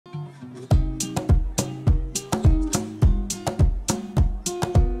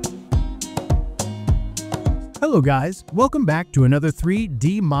Hello guys, welcome back to another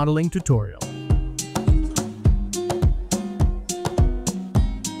 3D modeling tutorial.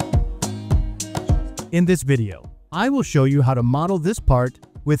 In this video, I will show you how to model this part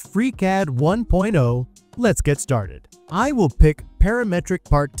with FreeCAD 1.0. Let's get started. I will pick parametric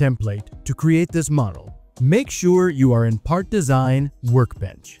part template to create this model. Make sure you are in Part Design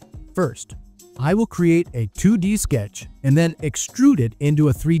Workbench. First, I will create a 2D sketch and then extrude it into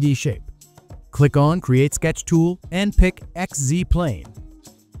a 3D shape. Click on Create Sketch tool and pick XZ Plane.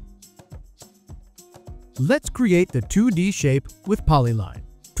 Let's create the 2D shape with Polyline.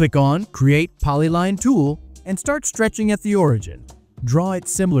 Click on Create Polyline tool and start stretching at the origin. Draw it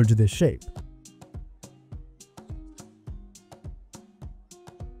similar to this shape.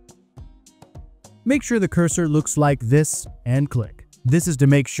 Make sure the cursor looks like this and click. This is to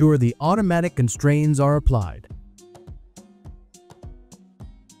make sure the automatic constraints are applied.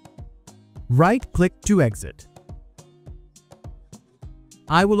 Right-click to exit.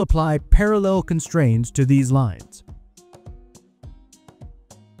 I will apply parallel constraints to these lines.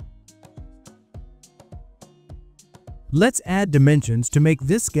 Let's add dimensions to make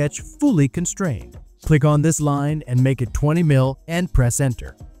this sketch fully constrained. Click on this line and make it 20 mm and press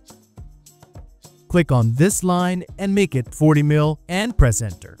Enter. Click on this line and make it 40 mm and press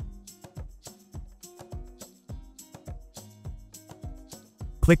Enter.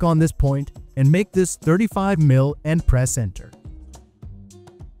 Click on this point and make this 35 mm and press Enter.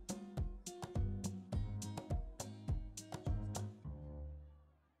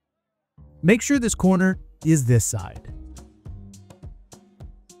 Make sure this corner is this side.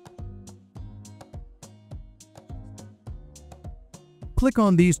 Click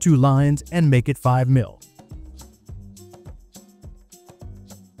on these two lines and make it 5 mm.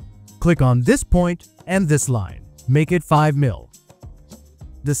 Click on this point and this line. Make it 5 mm.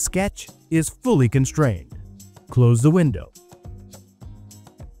 The sketch is fully constrained. Close the window.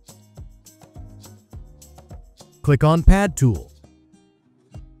 Click on Pad tool.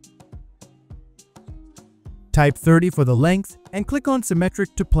 Type 30 for the length and click on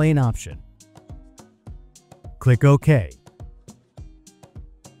Symmetric to Plane option. Click OK.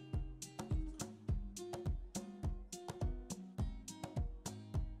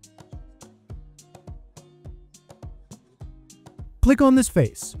 Click on this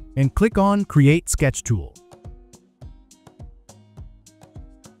face and click on Create Sketch tool.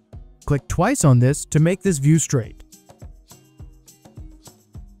 Click twice on this to make this view straight.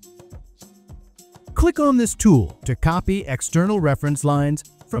 Click on this tool to copy external reference lines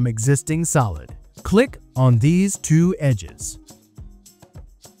from existing solid. Click on these two edges.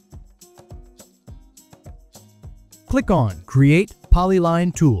 Click on Create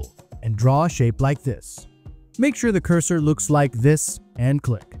Polyline tool and draw a shape like this. Make sure the cursor looks like this and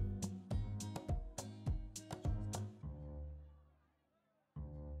click.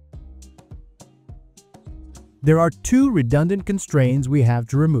 There are two redundant constraints we have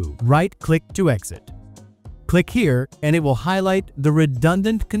to remove. Right-click to exit. Click here and it will highlight the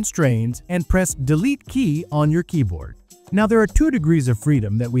redundant constraints and press Delete key on your keyboard. Now there are 2 degrees of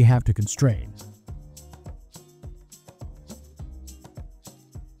freedom that we have to constrain.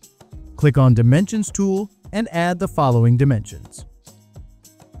 Click on Dimensions tool and add the following dimensions.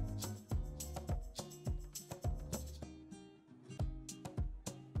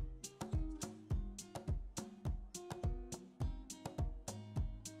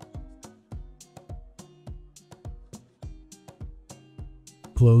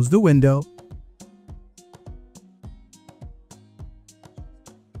 Close the window.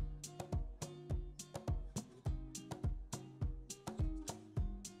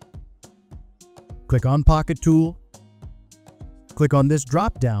 Click on Pocket tool. Click on this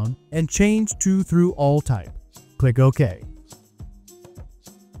drop-down and change to Through All type. Click OK.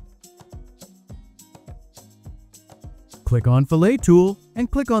 Click on Fillet tool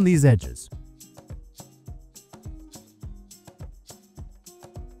and click on these edges.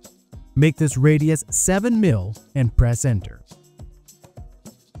 Make this radius 7 mm and press Enter.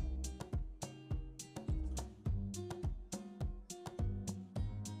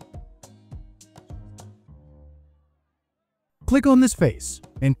 Click on this face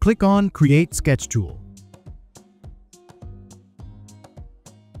and click on Create Sketch tool.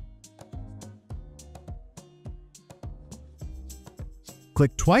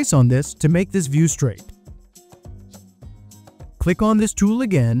 Click twice on this to make this view straight. Click on this tool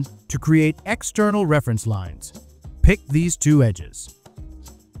again to create external reference lines. Pick these two edges.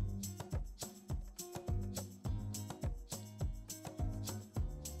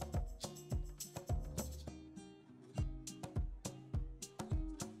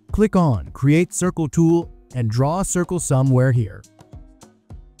 Click on Create Circle tool and draw a circle somewhere here.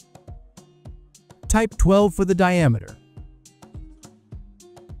 Type 12 for the diameter.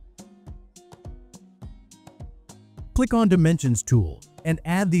 Click on Dimensions tool and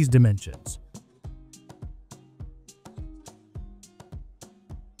add these dimensions.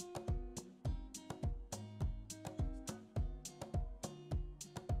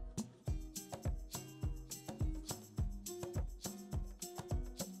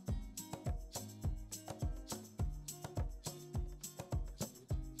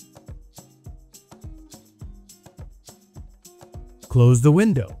 Close the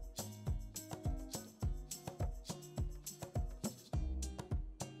window.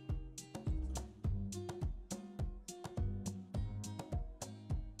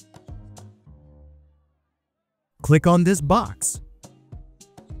 Click on this box.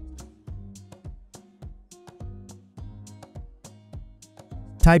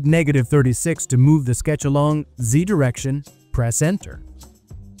 Type -36 to move the sketch along Z direction. Press Enter.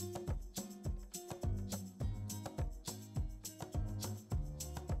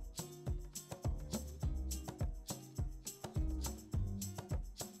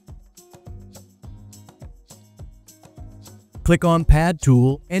 Click on Pad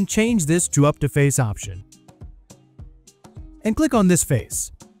tool and change this to Up to Face option. And click on this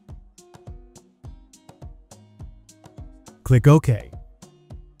face. Click OK.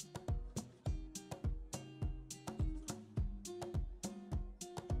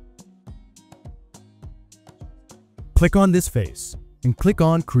 Click on this face and click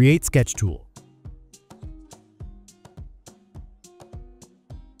on Create Sketch tool.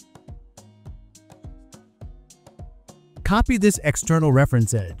 Copy this external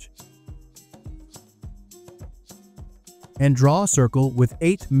reference edge and draw a circle with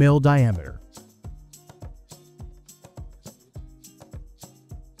 8 mm diameter.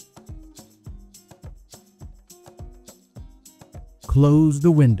 Close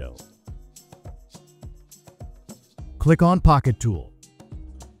the window. Click on Pocket tool.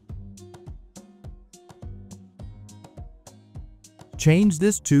 Change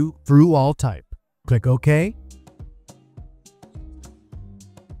this to Through All Type. Click OK.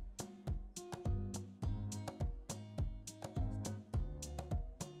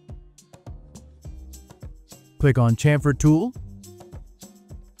 Click on Chamfer tool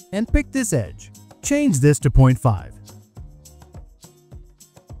and pick this edge. Change this to 0.5.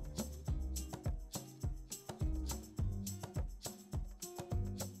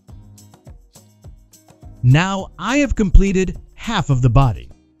 Now I have completed half of the body.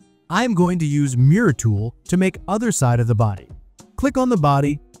 I am going to use Mirror tool to make other side of the body. Click on the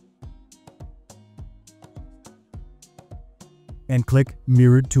body and click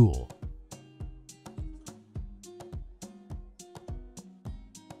Mirrored tool.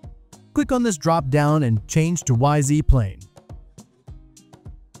 Click on this drop down and change to YZ plane.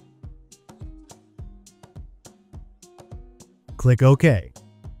 Click OK.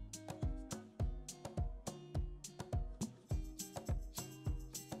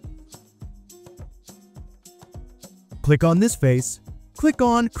 Click on this face. Click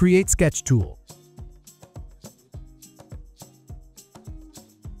on Create Sketch tool.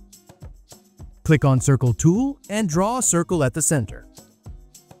 Click on Circle tool and draw a circle at the center.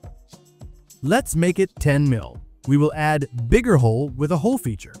 Let's make it 10 mm. We will add bigger hole with a hole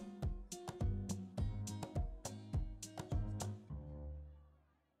feature.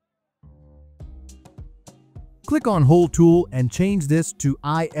 Click on Hole tool and change this to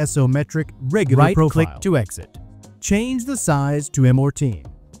isometric regular profile. Right-click to exit. Change the size to M14.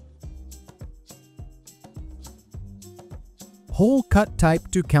 Hole cut type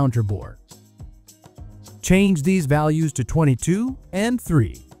to counterbore. Change these values to 22 and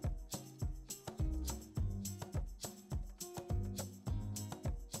 3.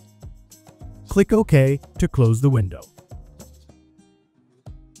 Click OK to close the window.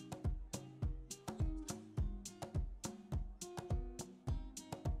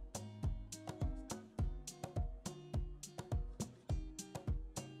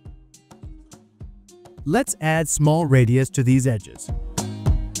 Let's add small radius to these edges.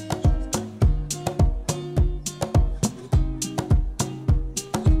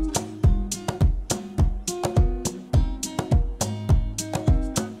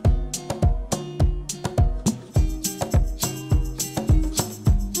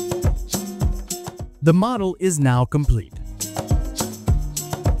 The model is now complete.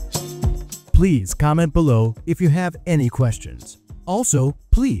 Please comment below if you have any questions. Also,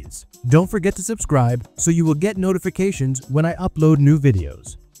 please don't forget to subscribe so you will get notifications when I upload new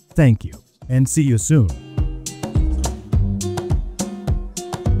videos. Thank you, and see you soon.